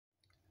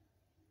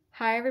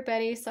Hi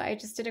everybody. So I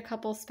just did a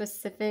couple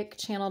specific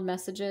channeled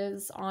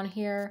messages on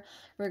here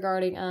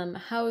regarding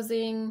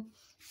housing,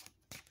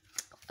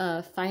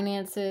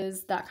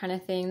 finances, that kind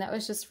of thing. That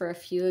was just for a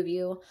few of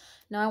you.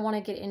 Now I want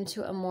to get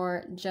into a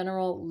more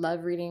general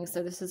love reading.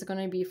 So this is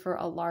going to be for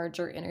a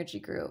larger energy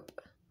group.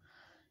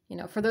 You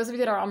know, for those of you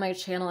that are on my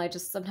channel,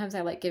 sometimes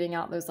I like giving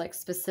out those like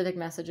specific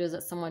messages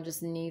that someone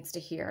just needs to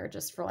hear,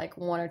 just for like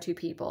one or two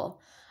people.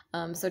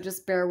 So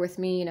just bear with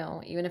me, you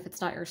know, even if it's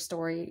not your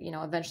story, you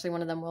know, eventually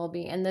one of them will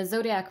be. And the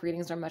zodiac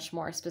readings are much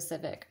more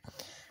specific.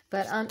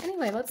 But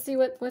anyway, let's see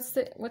what's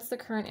the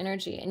current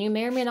energy. And you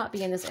may or may not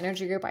be in this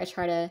energy group. I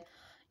try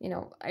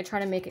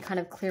to make it kind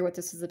of clear what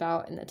this is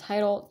about in the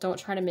title. Don't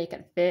try to make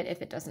it fit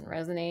if it doesn't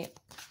resonate.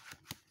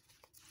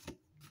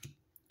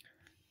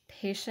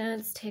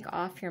 Patience, take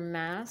off your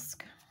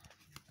mask.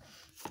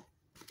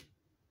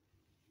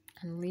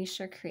 Unleash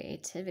your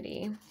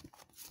creativity.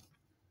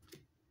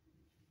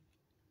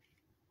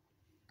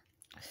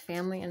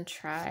 Family and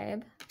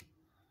tribe.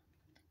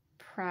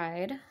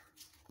 Pride.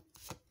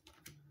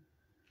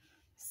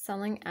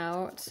 Selling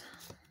out.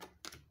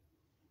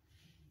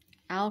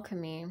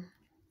 Alchemy.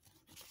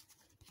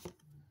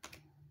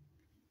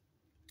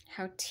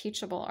 How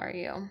teachable are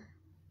you?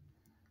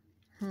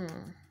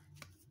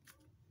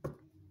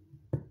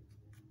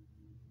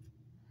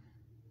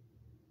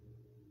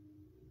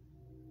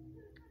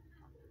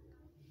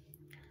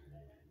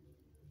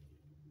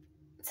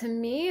 To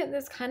me,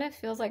 this kind of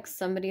feels like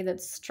somebody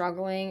that's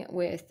struggling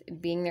with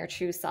being their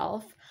true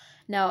self.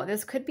 Now,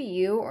 this could be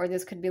you, or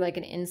this could be like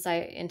an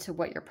insight into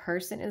what your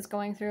person is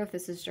going through if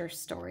this is your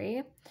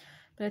story.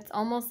 But it's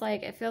almost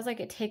like, it feels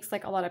like it takes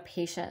like a lot of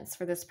patience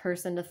for this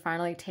person to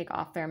finally take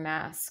off their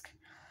mask.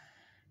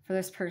 For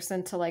this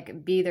person to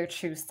like be their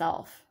true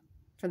self.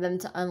 For them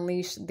to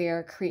unleash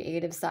their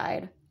creative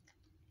side.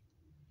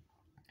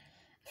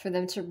 For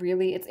them to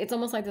really, it's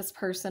almost like this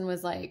person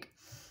was like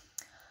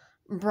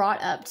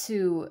brought up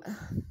to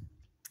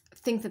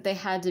think that they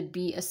had to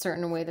be a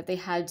certain way, that they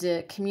had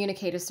to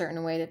communicate a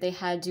certain way, that they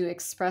had to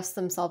express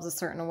themselves a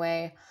certain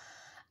way,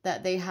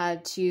 that they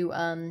had to,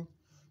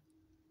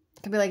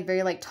 it could be like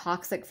very like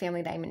toxic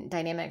family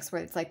dynamics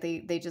where it's like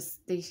they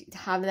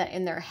have that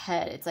in their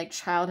head. It's like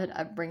childhood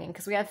upbringing,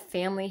 because we have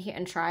family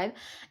and tribe,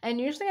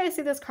 and usually I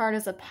see this card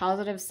as a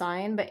positive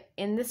sign, but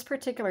in this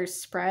particular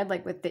spread,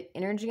 like with the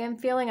energy I'm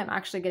feeling, I'm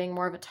actually getting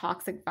more of a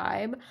toxic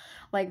vibe.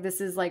 Like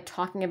this is like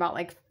talking about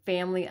like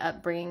family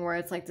upbringing, where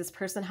it's like this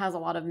person has a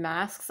lot of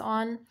masks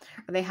on,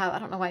 or they have, I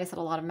don't know why I said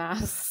a lot of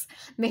masks,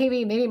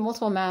 maybe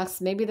multiple masks.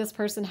 Maybe this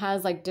person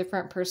has like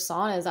different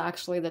personas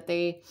actually that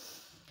they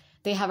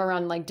have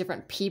around like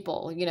different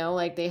people, you know,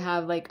 like they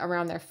have like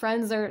around their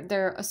friends,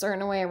 they're a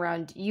certain way,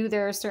 around you,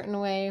 they're a certain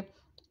way,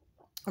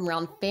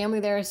 around family,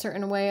 they're a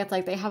certain way. It's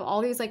like they have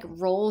all these like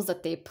roles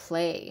that they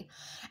play,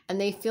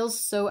 and they feel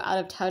so out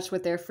of touch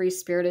with their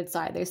free-spirited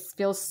side. They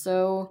feel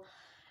so,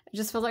 it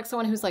just feels like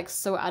someone who's like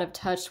so out of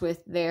touch with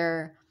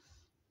their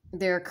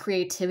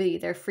creativity,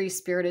 their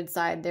free-spirited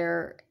side,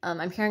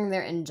 I'm hearing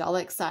their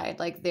angelic side,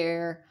 like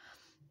their,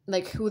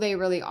 like who they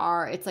really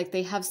are. It's like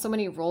they have so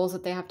many roles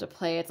that they have to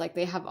play. It's like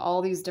they have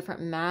all these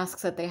different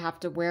masks that they have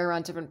to wear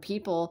around different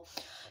people,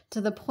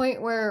 to the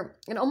point where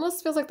it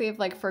almost feels like they've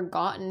like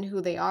forgotten who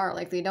they are.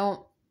 Like they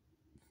don't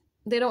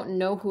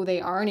know who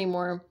they are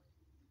anymore,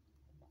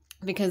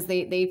 because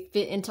they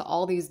fit into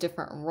all these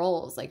different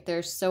roles. Like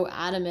they're so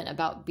adamant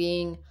about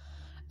being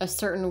a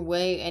certain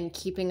way and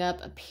keeping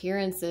up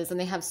appearances, and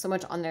they have so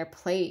much on their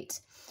plate.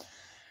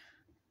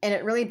 And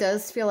it really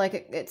does feel like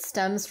it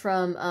stems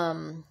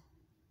from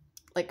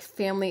like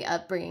family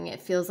upbringing.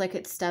 It feels like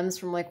it stems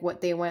from like what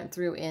they went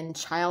through in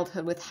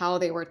childhood, with how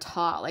they were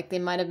taught. Like they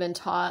might have been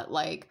taught,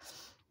 like,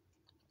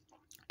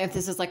 if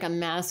this is like a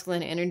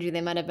masculine energy,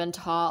 they might have been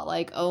taught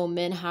like, oh,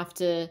 men have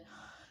to,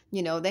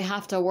 you know, they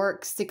have to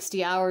work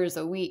 60 hours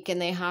a week,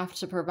 and they have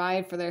to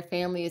provide for their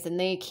families, and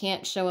they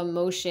can't show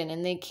emotion,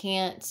 and they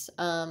can't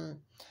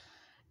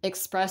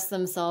express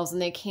themselves,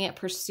 and they can't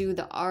pursue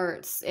the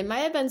arts. It might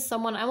have been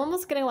someone, I'm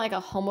almost getting like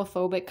a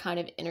homophobic kind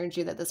of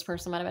energy that this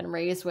person might have been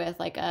raised with,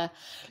 like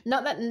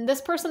not that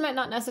this person might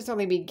not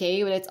necessarily be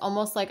gay, but it's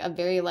almost like a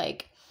very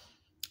like,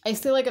 I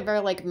see like a very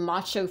like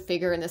macho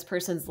figure in this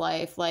person's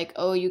life. Like,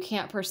 oh, you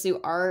can't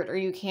pursue art, or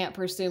you can't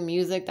pursue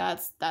music.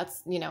 That's,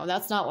 you know,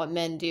 that's not what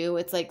men do.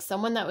 It's like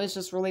someone that was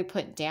just really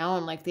put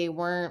down. Like they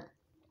weren't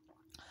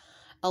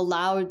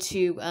allowed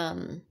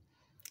to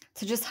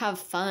just have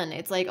fun.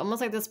 It's like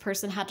almost like this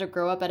person had to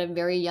grow up at a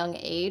very young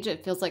age.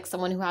 It feels like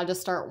someone who had to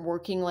start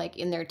working like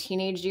in their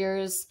teenage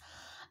years.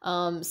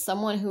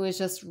 Someone who is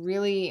just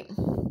really,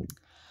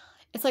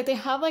 it's like they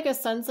have like a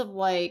sense of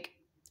like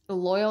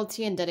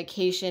loyalty and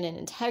dedication and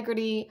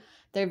integrity.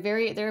 They're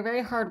a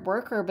very hard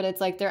worker, but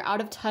it's like they're out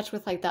of touch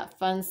with like that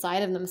fun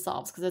side of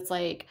themselves, because it's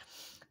like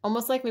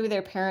almost like maybe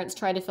their parents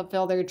tried to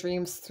fulfill their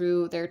dreams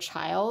through their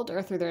child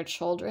or through their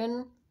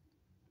children.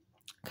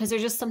 Because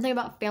there's just something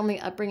about family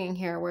upbringing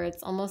here where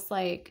it's almost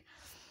like,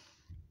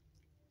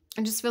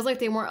 it just feels like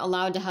they weren't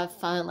allowed to have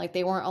fun. Like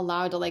they weren't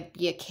allowed to like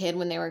be a kid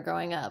when they were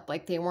growing up.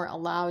 Like they weren't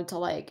allowed to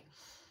like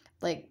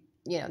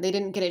they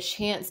didn't get a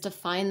chance to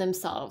find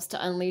themselves,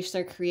 to unleash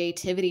their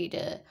creativity,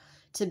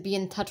 to be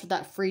in touch with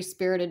that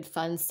free-spirited,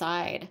 fun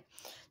side.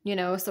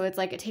 So it's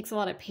like it takes a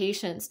lot of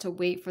patience to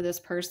wait for this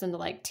person to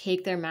like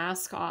take their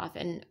mask off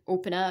and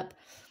open up,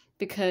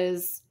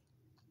 because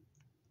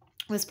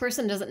this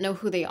person doesn't know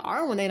who they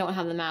are when they don't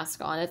have the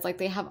mask on. It's like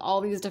they have all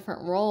these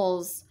different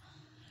roles,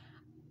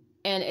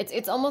 and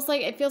it's almost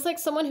like it feels like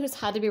someone who's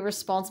had to be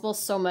responsible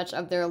so much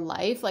of their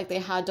life, like they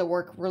had to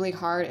work really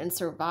hard and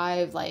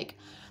survive. Like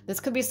this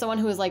could be someone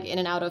who is like in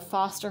and out of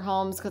foster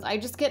homes, because I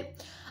just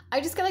get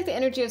like the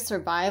energy of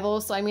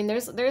survival. So I mean,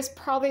 this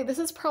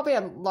is probably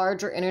a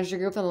larger energy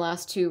group than the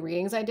last 2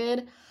 readings I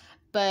did,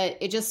 but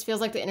it just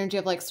feels like the energy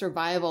of like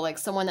survival, like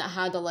someone that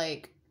had to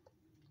like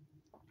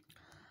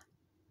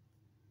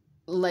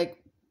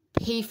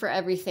pay for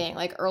everything,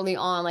 like early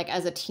on, like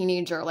as a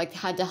teenager, like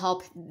had to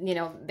help,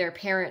 their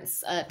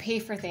parents pay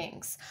for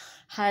things,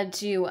 had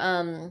to,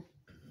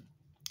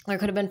 there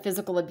could have been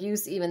physical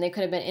abuse even, they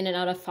could have been in and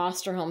out of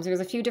foster homes. There's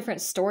a few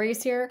different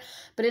stories here,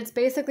 but it's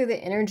basically the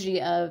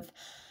energy of,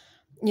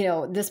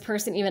 this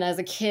person, even as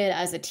a kid,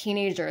 as a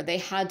teenager, they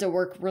had to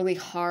work really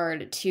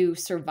hard to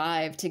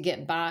survive, to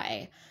get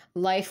by.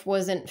 Life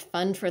wasn't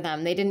fun for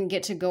them. They didn't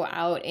get to go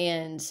out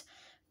and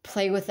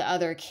play with the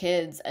other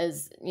kids,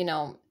 as,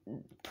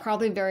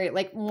 probably very,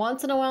 like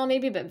once in a while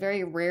maybe, but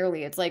very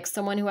rarely. It's like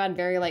someone who had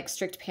very like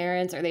strict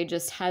parents, or they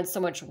just had so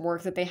much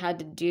work that they had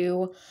to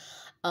do.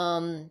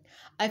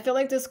 I feel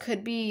like this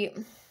could be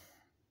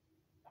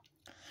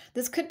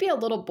a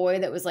little boy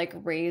that was like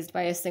raised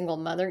by a single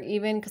mother,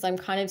 even, because I'm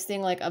kind of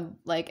seeing like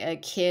a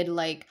kid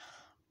like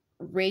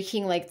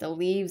raking like the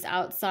leaves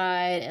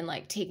outside and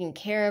like taking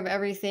care of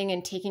everything,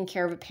 and taking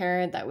care of a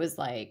parent that was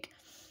like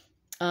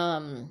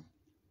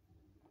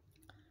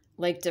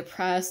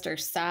depressed or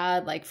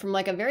sad, like from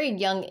like a very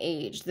young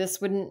age.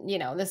 This wouldn't,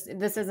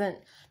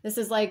 this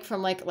is like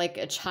from like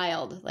a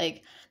child,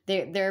 like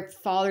their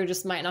father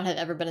just might not have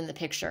ever been in the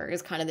picture,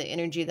 is kind of the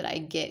energy that I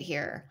get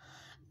here.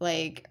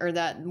 Like, or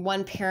that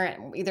one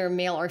parent, either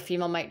male or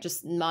female, might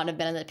just not have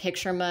been in the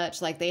picture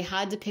much. Like they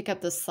had to pick up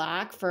the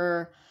slack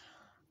for,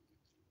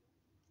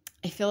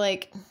 I feel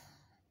like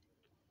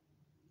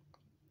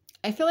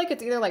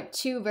it's either like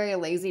 2 very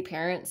lazy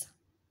parents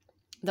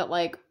that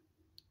like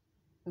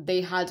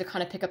they had to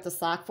kind of pick up the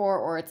slack for,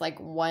 or it's like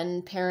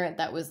one parent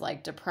that was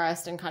like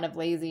depressed and kind of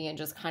lazy and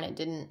just kind of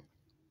didn't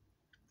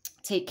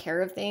take care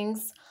of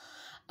things.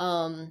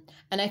 And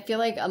I feel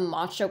like a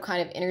macho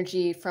kind of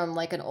energy from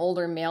like an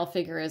older male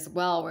figure as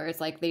well, where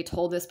it's like they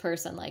told this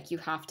person like you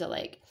have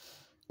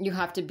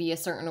to be a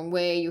certain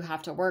way, you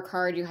have to work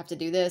hard, you have to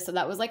do this. So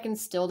that was like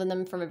instilled in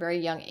them from a very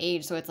young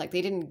age. So it's like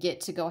they didn't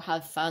get to go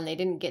have fun, they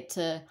didn't get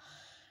to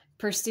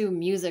pursue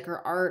music or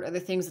art or the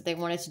things that they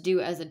wanted to do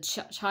as a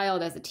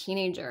child, as a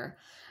teenager.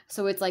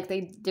 So it's like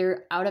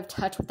they're out of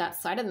touch with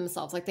that side of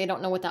themselves. Like they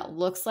don't know what that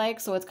looks like.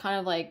 So it's kind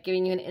of like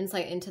giving you an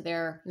insight into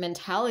their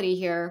mentality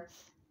here,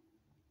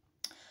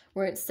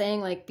 where it's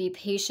saying like be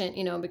patient,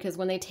 because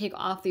when they take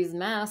off these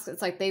masks,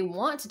 it's like they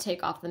want to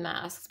take off the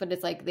masks, but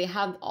it's like they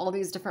have all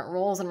these different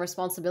roles and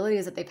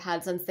responsibilities that they've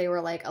had since they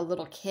were like a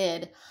little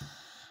kid.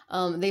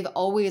 They've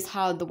always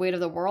had the weight of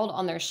the world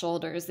on their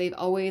shoulders. They've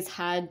always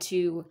had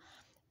to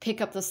pick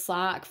up the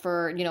slack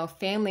for,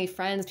 family,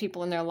 friends,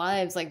 people in their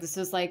lives. Like this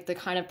is like the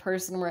kind of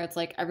person where it's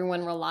like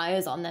everyone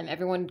relies on them.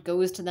 Everyone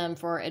goes to them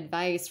for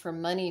advice, for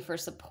money, for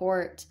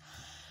support.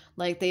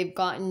 Like they've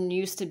gotten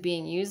used to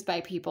being used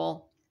by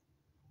people.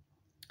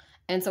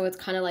 And so it's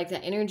kind of like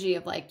the energy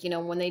of like,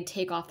 when they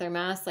take off their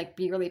masks, like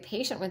be really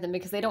patient with them,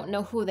 because they don't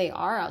know who they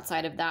are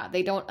outside of that.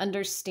 They don't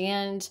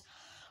understand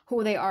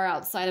who they are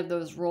outside of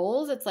those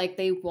roles. It's like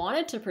they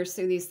wanted to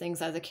pursue these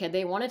things as a kid.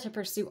 They wanted to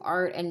pursue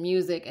art and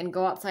music and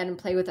go outside and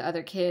play with the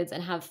other kids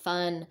and have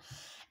fun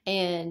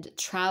and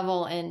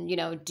travel and,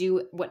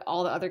 do what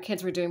all the other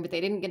kids were doing, but they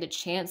didn't get a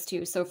chance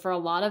to. So for a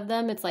lot of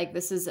them, it's like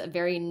this is a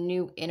very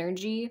new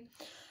energy.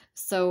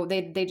 So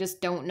they just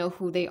don't know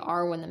who they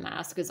are when the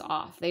mask is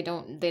off. They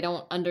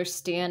don't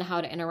understand how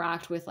to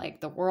interact with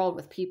like the world,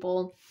 with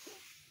people.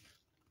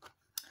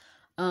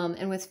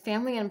 And with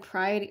family and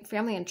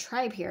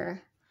tribe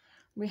here,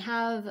 we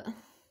have,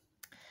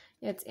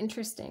 it's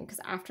interesting because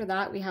after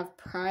that we have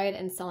pride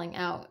and selling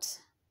out.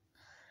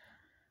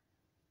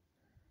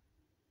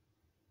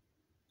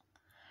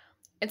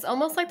 It's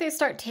almost like they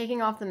start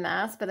taking off the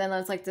mask, but then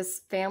there's like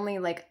this family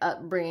like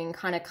upbringing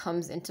kind of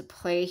comes into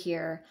play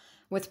here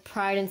with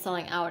pride and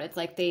selling out. It's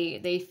like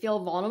they feel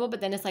vulnerable, but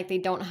then it's like they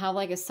don't have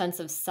like a sense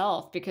of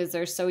self because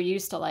they're so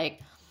used to like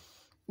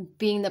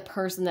being the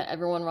person that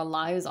everyone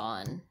relies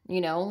on,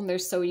 they're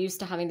so used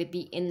to having to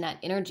be in that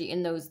energy,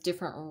 in those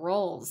different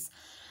roles,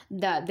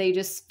 that they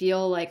just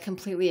feel like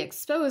completely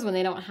exposed when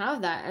they don't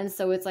have that. And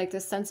so it's like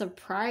this sense of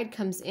pride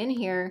comes in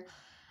here,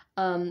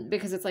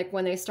 because it's like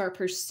when they start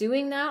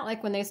pursuing that,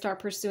 like when they start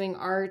pursuing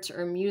art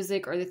or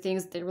music or the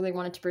things that they really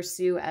wanted to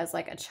pursue as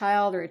like a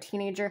child or a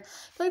teenager,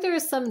 I feel like there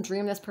was some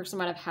dream this person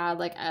might have had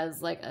like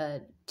as like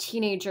a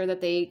teenager that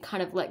they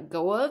kind of let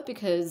go of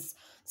because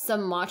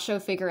some macho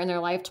figure in their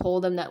life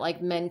told them that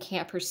like men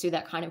can't pursue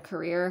that kind of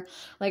career.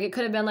 Like it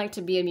could have been like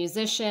to be a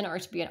musician or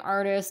to be an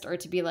artist or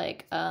to be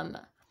like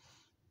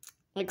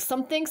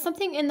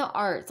something in the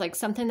arts, like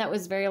something that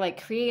was very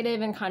like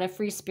creative and kind of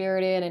free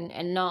spirited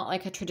and not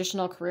like a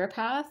traditional career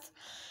path.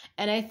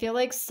 And I feel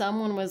like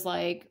someone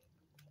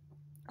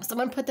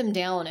put them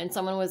down, and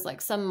someone was like,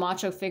 some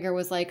macho figure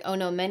was like, oh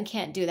no, men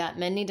can't do that.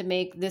 Men need to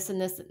make this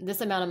and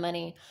this amount of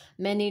money.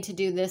 Men need to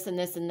do this and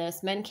this and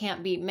this. Men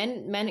can't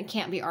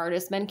be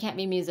artists. Men can't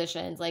be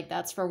musicians. Like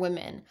that's for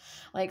women.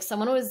 Like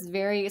someone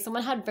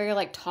had very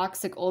like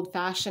toxic, old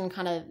fashioned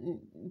kind of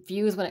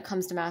views when it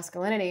comes to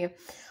masculinity.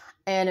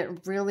 And it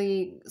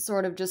really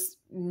sort of just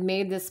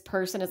made this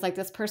person, it's like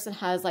this person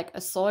has like a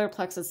solar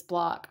plexus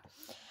block.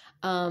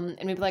 And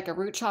maybe like a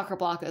root chakra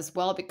block as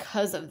well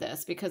because of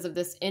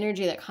this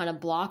energy that kind of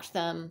blocked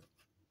them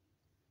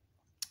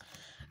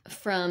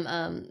from,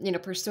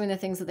 pursuing the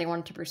things that they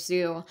wanted to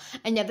pursue.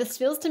 And yeah, this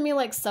feels to me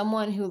like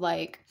someone who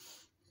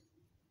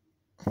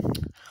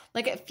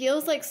it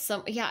feels like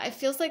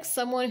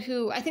someone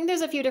who, I think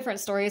there's a few different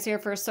stories here.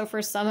 For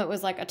some, it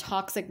was like a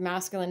toxic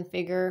masculine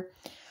figure.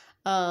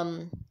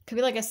 Could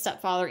be like a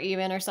stepfather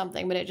even or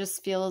something, but it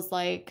just feels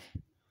like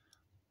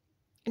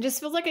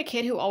a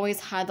kid who always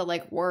had to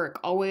like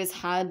work, always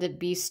had to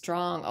be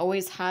strong,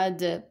 always had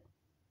to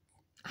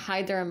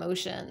hide their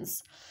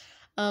emotions.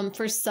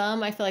 For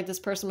some, I feel like this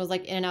person was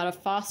like in and out of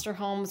foster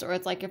homes, or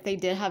it's like if they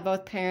did have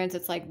both parents,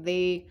 it's like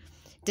they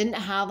didn't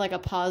have like a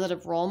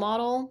positive role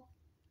model.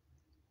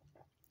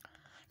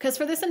 Because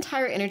for this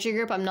entire energy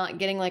group, I'm not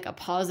getting like a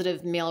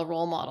positive male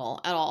role model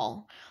at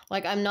all.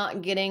 Like I'm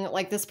not getting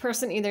like this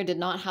person either did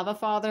not have a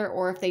father,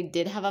 or if they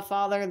did have a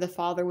father, the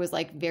father was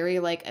like very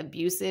like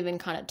abusive and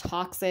kind of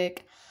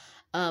toxic,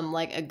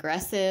 like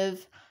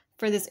aggressive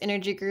for this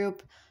energy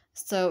group.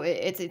 So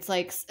it's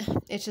like,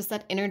 it's just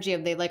that energy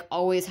of they like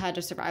always had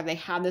to survive. They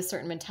had this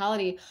certain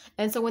mentality.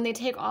 And so when they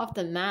take off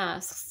the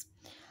masks,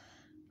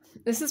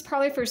 this is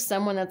probably for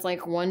someone that's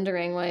like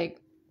wondering like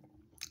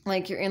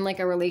you're in like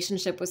a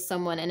relationship with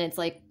someone and it's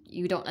like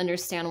you don't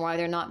understand why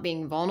they're not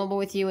being vulnerable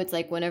with you. It's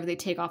like whenever they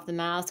take off the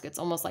mask, it's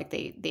almost like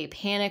they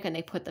panic and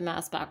they put the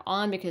mask back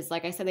on because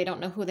like I said, they don't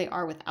know who they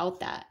are without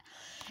that.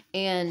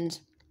 And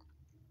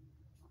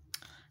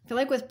I feel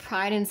like with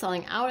pride and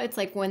selling out, it's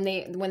like when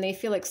they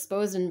feel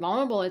exposed and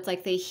vulnerable, it's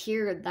like they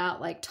hear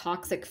that like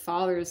toxic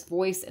father's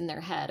voice in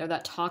their head, or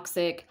that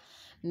toxic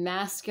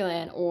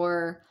masculine,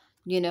 or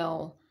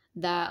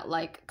that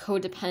like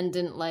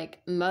codependent like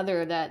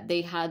mother that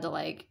they had to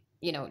like,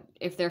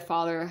 if their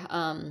father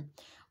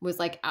was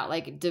like out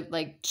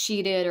like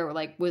cheated or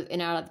like was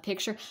in and out of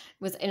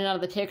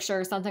the picture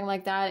or something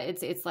like that.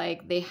 It's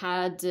like they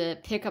had to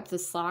pick up the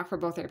slack for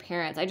both their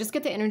parents. I just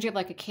get the energy of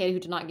like a kid who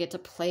did not get to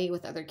play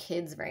with other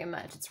kids very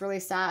much. It's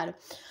really sad.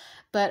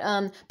 But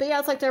yeah,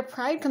 it's like their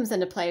pride comes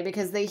into play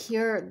because they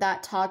hear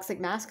that toxic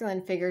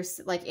masculine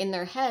figures like in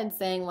their head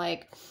saying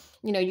like,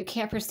 you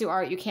can't pursue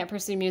art, you can't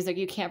pursue music,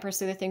 you can't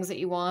pursue the things that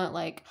you want.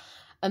 Like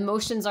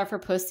emotions are for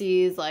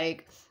pussies.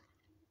 Like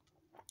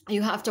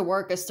you have to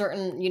work a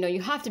certain,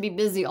 you have to be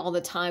busy all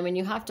the time and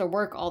you have to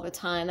work all the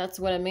time. That's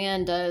what a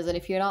man does. And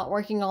if you're not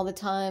working all the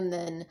time,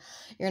 then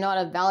you're not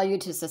of value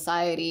to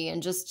society,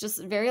 and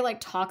just very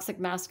like toxic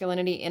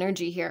masculinity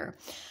energy here.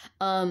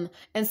 And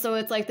so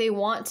it's like they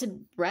want to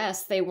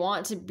rest. They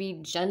want to be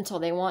gentle.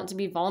 They want to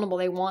be vulnerable.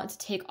 They want to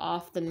take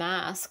off the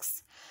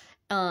masks.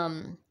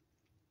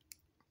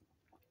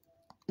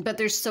 But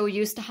they're so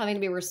used to having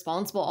to be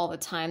responsible all the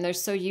time. They're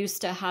so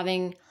used to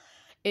having,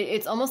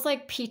 it's almost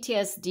like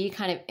PTSD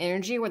kind of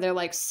energy where they're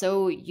like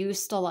so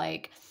used to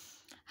like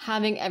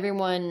having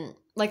everyone,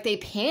 like they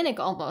panic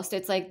almost.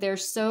 It's like they're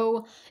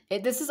so,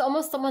 this is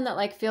almost someone that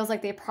like feels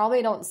like they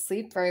probably don't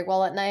sleep very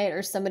well at night,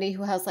 or somebody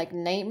who has like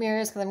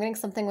nightmares, because I'm getting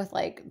something with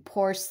like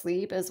poor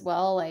sleep as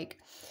well. Like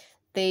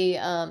they,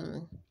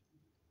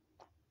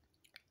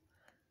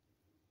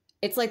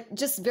 it's like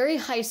just very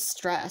high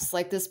stress.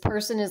 Like this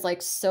person is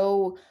like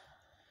so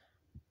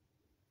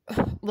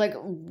like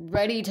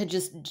ready to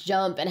just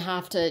jump and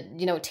have to,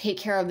 take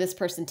care of this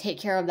person, take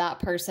care of that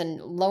person,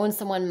 loan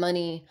someone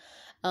money,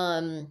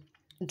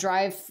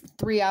 drive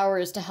 3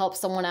 hours to help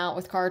someone out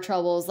with car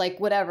troubles, like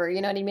whatever,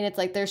 you know what I mean? It's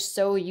like they're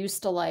so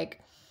used to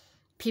like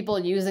people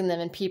using them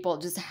and people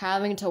just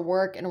having to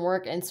work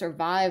and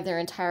survive their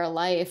entire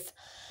life,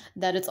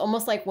 that it's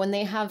almost like when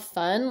they have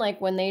fun, like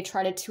when they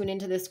try to tune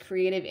into this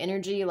creative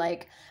energy,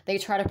 like they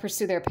try to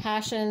pursue their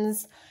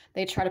passions,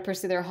 they try to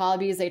pursue their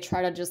hobbies, they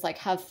try to just like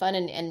have fun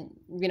and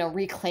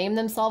reclaim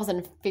themselves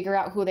and figure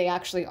out who they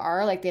actually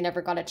are. Like they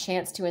never got a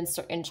chance to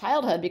in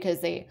childhood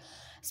because they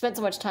spent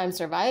so much time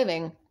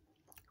surviving.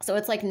 So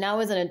it's like now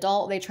as an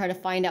adult, they try to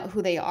find out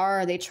who they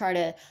are. They try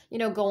to,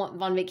 go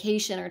on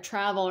vacation or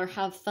travel or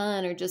have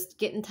fun or just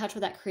get in touch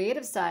with that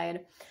creative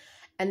side.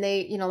 And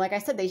they, like I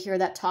said, they hear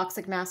that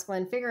toxic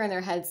masculine figure in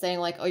their head saying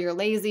like, oh, you're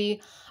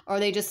lazy, or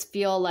they just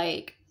feel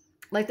like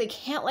they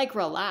can't like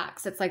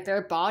relax. It's like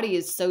their body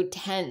is so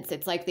tense.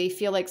 It's like they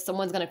feel like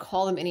someone's going to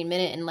call them any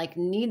minute and like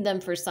need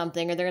them for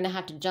something, or they're going to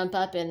have to jump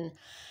up and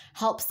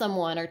help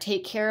someone or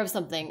take care of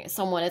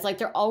someone. It's like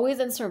they're always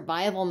in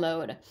survival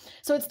mode.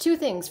 So it's two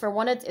things. For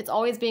one, it's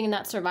always being in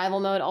that survival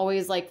mode,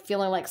 always like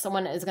feeling like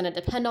someone is going to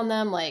depend on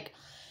them, like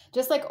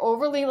just like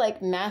overly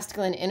like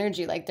masculine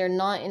energy. Like they're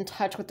not in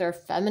touch with their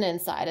feminine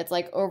side. It's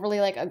like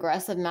overly like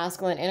aggressive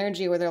masculine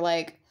energy where they're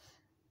like,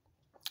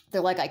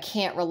 I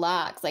can't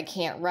relax, I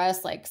can't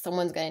rest, like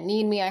someone's going to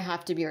need me, I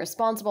have to be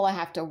responsible, I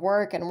have to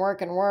work and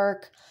work and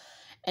work.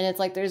 And it's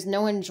like there's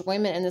no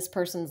enjoyment in this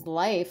person's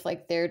life.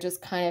 Like they're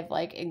just kind of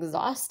like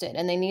exhausted,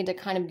 and they need to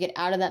kind of get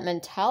out of that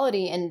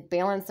mentality and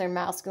balance their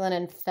masculine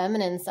and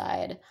feminine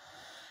side.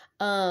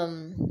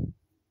 You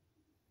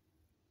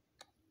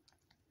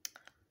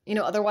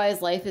know,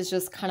 otherwise life is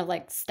just kind of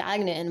like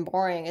stagnant and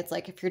boring. It's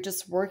like if you're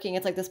just working,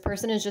 it's like this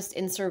person is just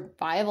in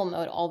survival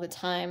mode all the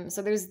time.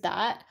 So there's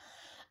that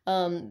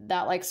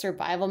like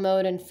survival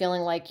mode and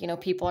feeling like, you know,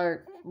 people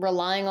are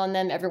relying on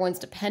them, everyone's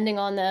depending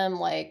on them,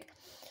 like,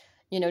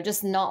 you know,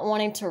 just not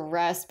wanting to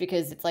rest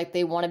because it's like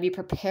they want to be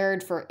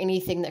prepared for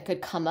anything that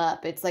could come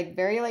up. It's like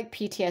very like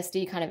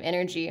PTSD kind of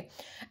energy.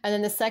 And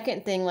then the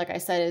second thing, like I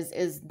said,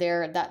 is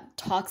that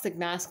toxic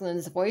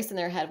masculine's voice in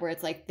their head where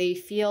it's like they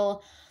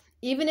feel,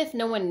 even if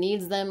no one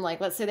needs them, like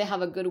let's say they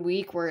have a good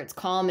week where it's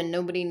calm and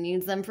nobody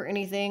needs them for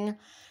anything,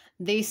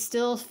 they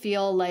still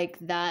feel like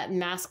that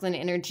masculine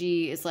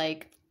energy is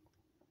like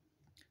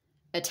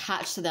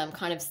attached to them,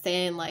 kind of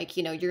saying like,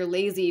 you know, you're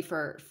lazy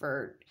for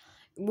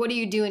what are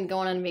you doing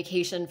going on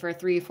vacation for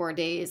 3-4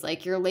 days?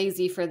 Like you're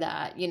lazy for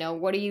that. You know,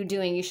 what are you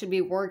doing? You should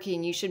be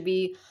working. You should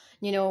be,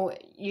 you know,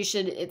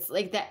 it's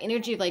like that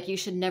energy of like, you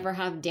should never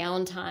have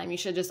downtime. You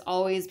should just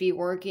always be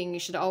working. You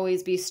should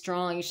always be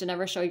strong. You should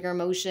never show your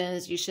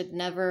emotions. You should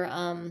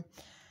never,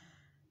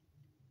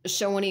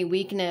 show any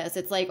weakness.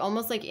 It's like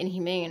almost like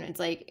inhumane. It's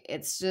like,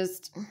 it's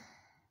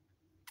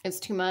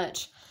too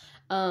much.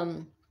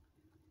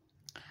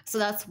 So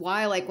that's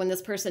why, like, when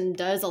this person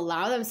does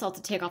allow themselves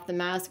to take off the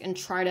mask and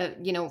try to,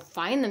 you know,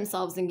 find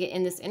themselves and get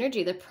in this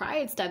energy, the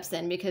pride steps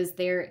in because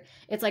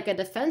it's like a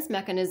defense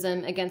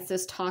mechanism against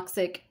this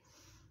toxic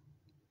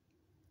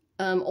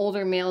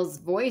older male's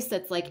voice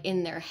that's like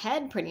in their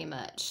head pretty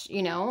much,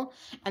 you know?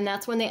 And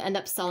that's when they end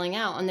up selling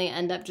out and they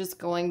end up just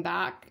going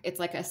back. It's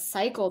like a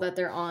cycle that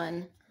they're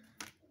on.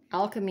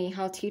 Alchemy,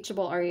 how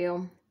teachable are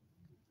you?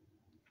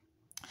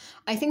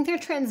 I think they're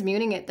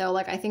transmuting it though.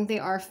 Like I think they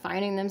are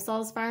finding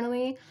themselves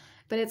finally,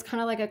 but it's kind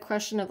of like a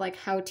question of like,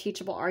 how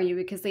teachable are you?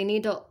 Because they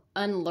need to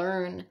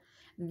unlearn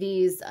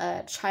these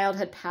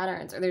childhood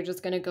patterns or they're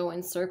just going to go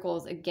in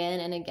circles again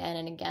and again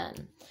and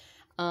again.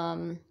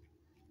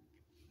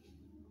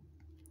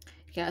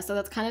 Yeah, so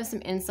that's kind of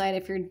some insight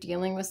if you're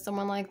dealing with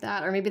someone like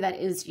that, or maybe that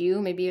is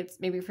you. Maybe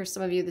for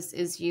some of you, this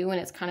is you.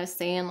 And it's kind of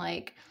saying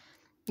like,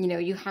 you know,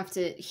 you have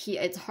to,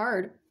 it's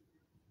hard,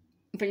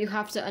 but you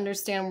have to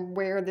understand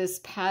where this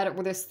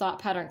thought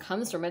pattern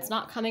comes from. It's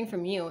not coming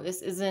from you.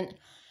 This isn't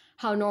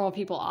how normal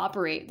people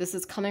operate. This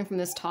is coming from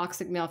this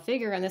toxic male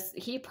figure. And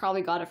he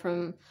probably got it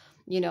from,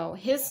 you know,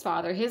 his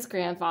father, his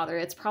grandfather.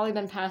 It's probably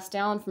been passed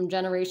down from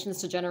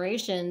generations to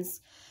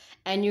generations.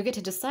 And you get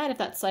to decide if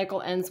that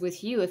cycle ends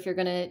with you, if you're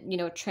going to, you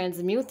know,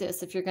 transmute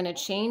this, if you're going to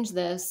change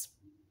this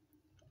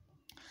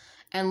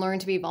and learn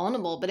to be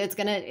vulnerable. But it's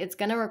going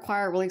to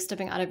require really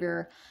stepping out of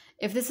your,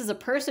 if this is a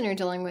person you're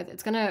dealing with,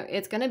 it's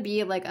going to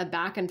be like a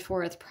back and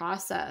forth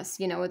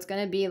process. You know, it's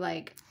going to be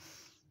like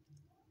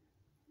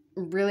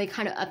really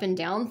kind of up and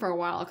down for a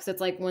while. Cause it's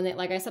like when they,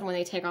 like I said, when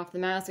they take off the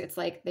mask, it's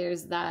like,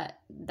 there's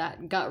that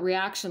gut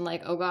reaction,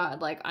 like, oh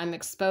God, like I'm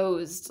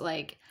exposed,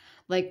 like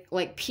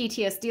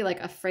PTSD, like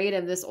afraid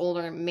of this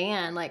older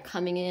man, like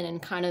coming in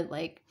and kind of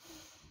like,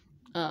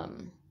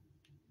 you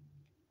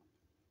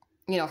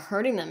know,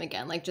 hurting them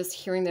again, like just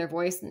hearing their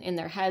voice in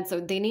their head. So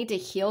they need to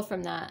heal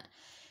from that.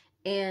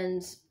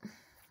 And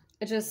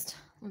it just,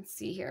 let's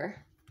see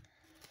here.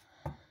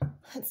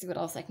 Let's see what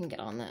else I can get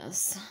on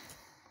this.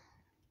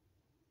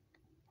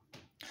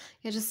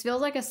 It just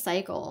feels like a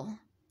cycle.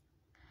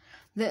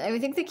 I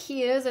think the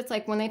key is, it's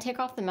like when they take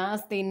off the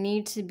mask, they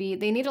need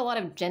a lot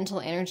of gentle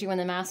energy when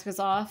the mask is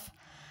off.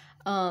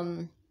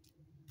 A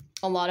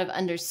lot of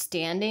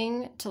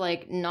understanding to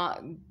like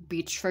not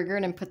be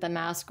triggered and put the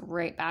mask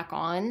right back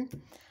on.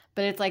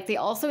 But it's like they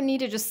also need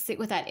to just sit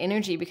with that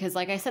energy because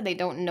like I said, they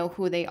don't know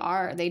who they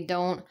are. They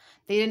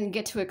didn't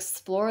get to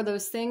explore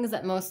those things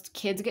that most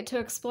kids get to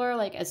explore.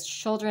 Like as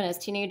children, as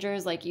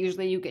teenagers, like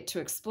usually you get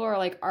to explore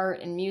like art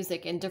and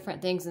music and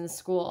different things in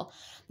school.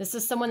 This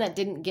is someone that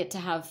didn't get to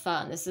have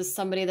fun. This is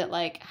somebody that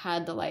like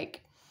had to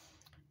like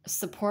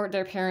support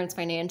their parents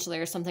financially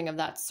or something of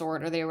that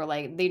sort. Or they were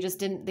like, they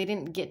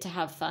didn't get to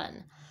have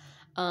fun.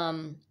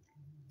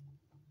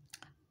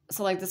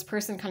 So like this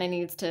person kind of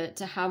needs to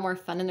have more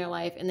fun in their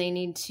life, and they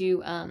need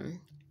to,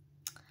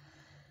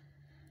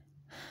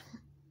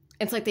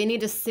 it's like they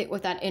need to sit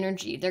with that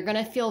energy. They're going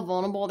to feel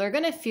vulnerable. They're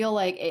going to feel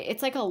like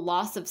it's like a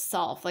loss of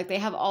self. Like they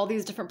have all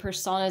these different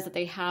personas that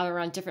they have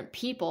around different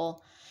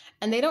people,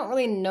 and they don't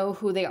really know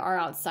who they are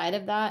outside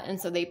of that. And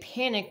so they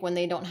panic when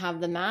they don't have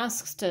the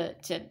masks to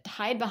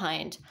hide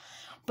behind.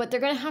 But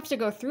they're going to have to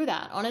go through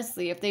that,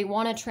 honestly. If they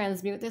want to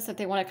transmute this, if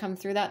they want to come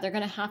through that, they're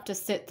going to have to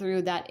sit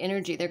through that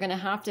energy. They're going to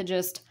have to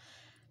just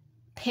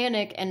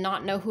panic and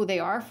not know who they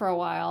are for a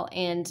while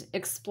and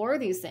explore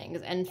these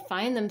things and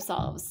find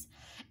themselves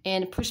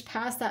and push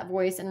past that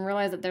voice and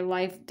realize that their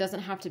life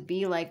doesn't have to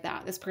be like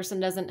that. This person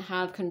doesn't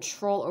have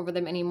control over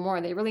them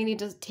anymore. They really need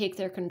to take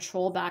their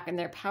control back and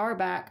their power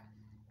back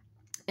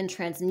and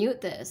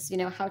transmute this. You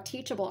know, how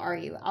teachable are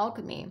you?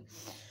 Alchemy.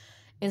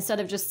 Instead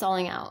of just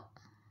selling out.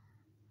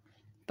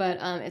 But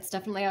it's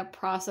definitely a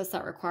process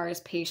that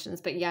requires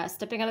patience. But yeah,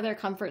 stepping out of their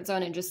comfort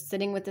zone and just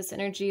sitting with this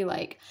energy,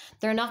 like,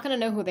 they're not going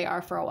to know who they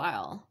are for a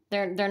while.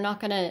 They're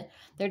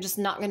just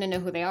not going to know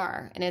who they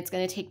are. And it's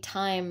going to take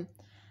time.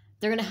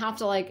 They're going to have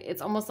to, like,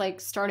 it's almost like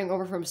starting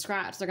over from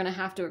scratch. They're going to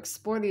have to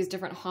explore these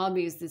different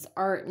hobbies, this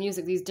art,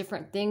 music, these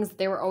different things that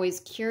they were always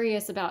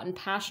curious about and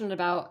passionate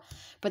about,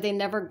 but they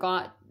never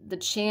got the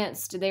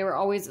chance to. They were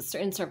always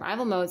in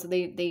survival mode. So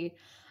they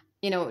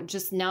you know,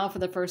 just now for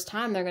the first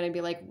time, they're going to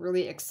be like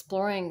really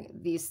exploring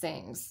these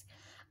things.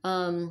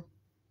 And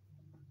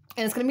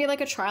it's going to be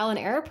like a trial and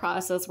error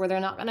process where they're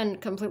not going to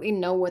completely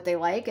know what they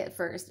like at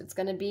first. It's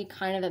going to be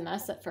kind of a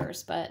mess at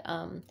first, but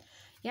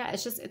yeah,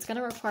 it's going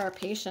to require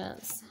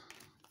patience.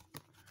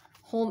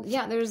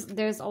 Yeah,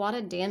 there's a lot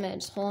of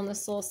damage. Hole in the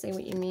soul, say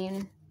what you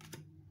mean.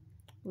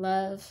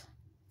 Love.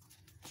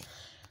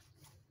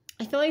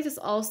 I feel like this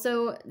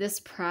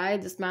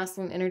pride, this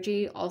masculine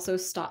energy also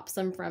stops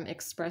them from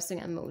expressing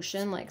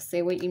emotion. Like,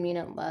 say what you mean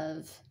in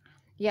love.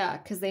 Yeah,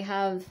 because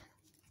it's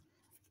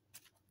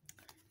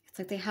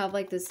like they have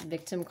like this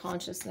victim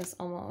consciousness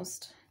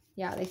almost.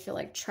 Yeah, they feel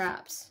like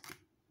trapped.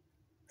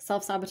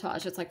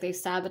 Self-sabotage. It's like they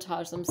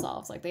sabotage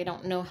themselves. Like they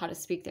don't know how to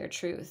speak their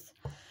truth.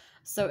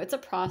 So it's a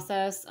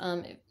process.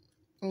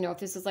 You know, if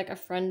this is like a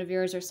friend of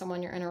yours or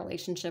someone you're in a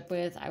relationship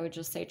with, I would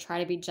just say try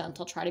to be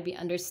gentle, try to be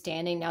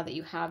understanding now that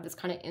you have this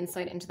kind of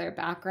insight into their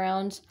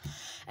background.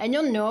 And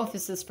you'll know if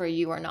this is for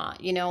you or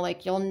not. You know,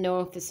 like you'll know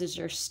if this is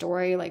your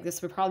story. Like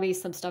this would probably be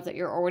some stuff that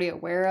you're already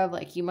aware of.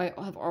 Like you might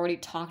have already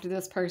talked to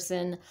this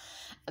person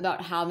about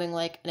having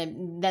like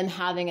them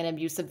having an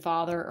abusive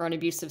father or an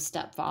abusive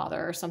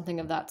stepfather or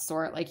something of that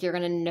sort. Like you're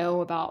going to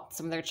know about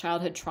some of their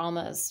childhood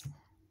traumas.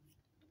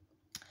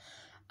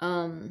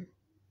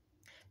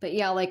 But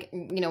yeah, like,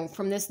 you know,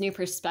 from this new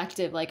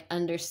perspective, like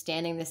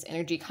understanding this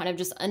energy, kind of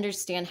just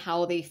understand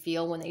how they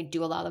feel when they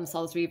do allow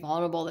themselves to be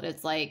vulnerable, that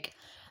it's like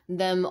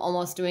them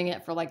almost doing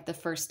it for like the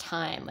first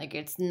time. Like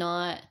it's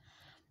not,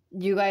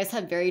 you guys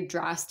have very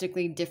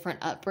drastically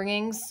different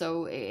upbringings.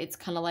 So it's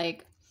kind of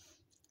like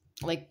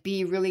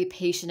be really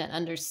patient and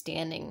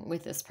understanding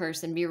with this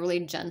person, be really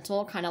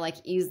gentle, kind of like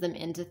ease them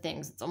into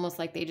things. It's almost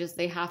like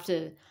they have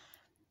to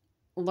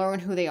learn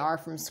who they are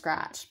from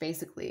scratch,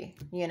 basically.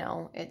 You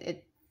know,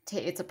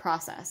 it's a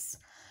process.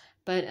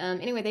 But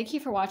anyway, thank you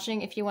for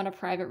watching. If you want a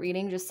private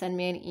reading, just send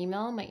me an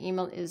email. My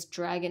email is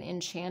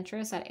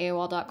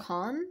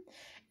dragonenchantress@aol.com,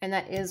 and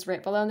that is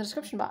right below in the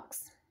description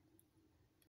box.